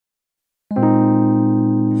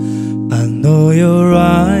saw your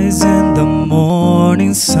eyes in the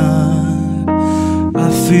morning sun. I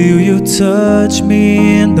feel you touch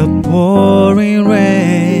me in the pouring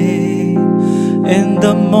rain. In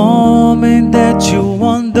the moment that you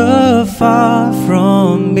wander far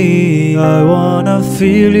from me, I wanna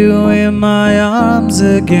feel you in my arms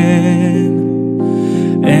again.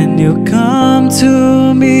 And you come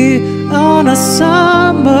to me on a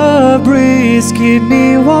summer breeze, keep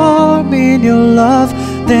me warm in your love,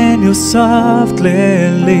 then you softly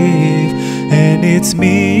leave. And it's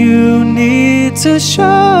me you need to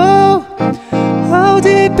show. How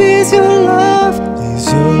deep is your love? Is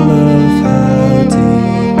your love? How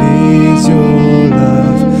deep is your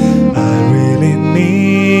love? I really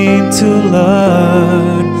need to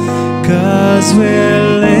learn, 'cause we're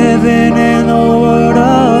living in a world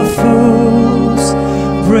of fools,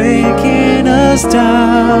 breaking us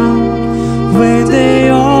down when they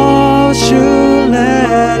all should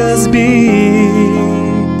let us be.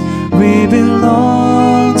 We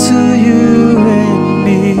belong to you and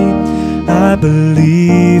me. I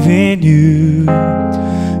believe in you.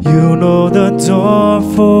 You know the door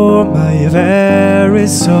for my very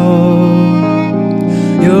soul.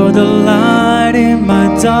 You're the light in my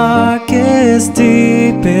darkest,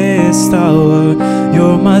 deepest hour.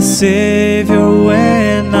 You're my savior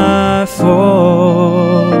when I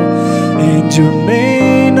fall. And you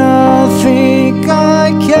may not think I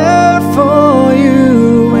care for you,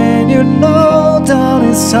 when you know down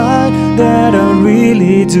inside that I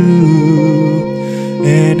really do.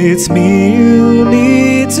 And it's me you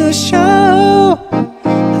need to show.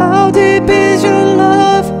 How deep is your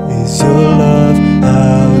love? Is your love?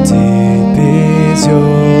 How deep is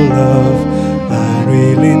your love? I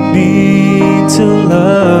really need to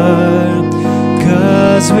learn,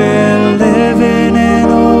 'cause we're living in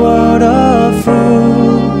a world of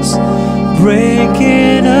fools,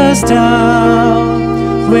 breaking us down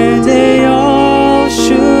when they all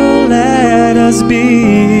should let us be.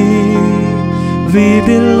 We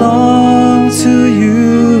belong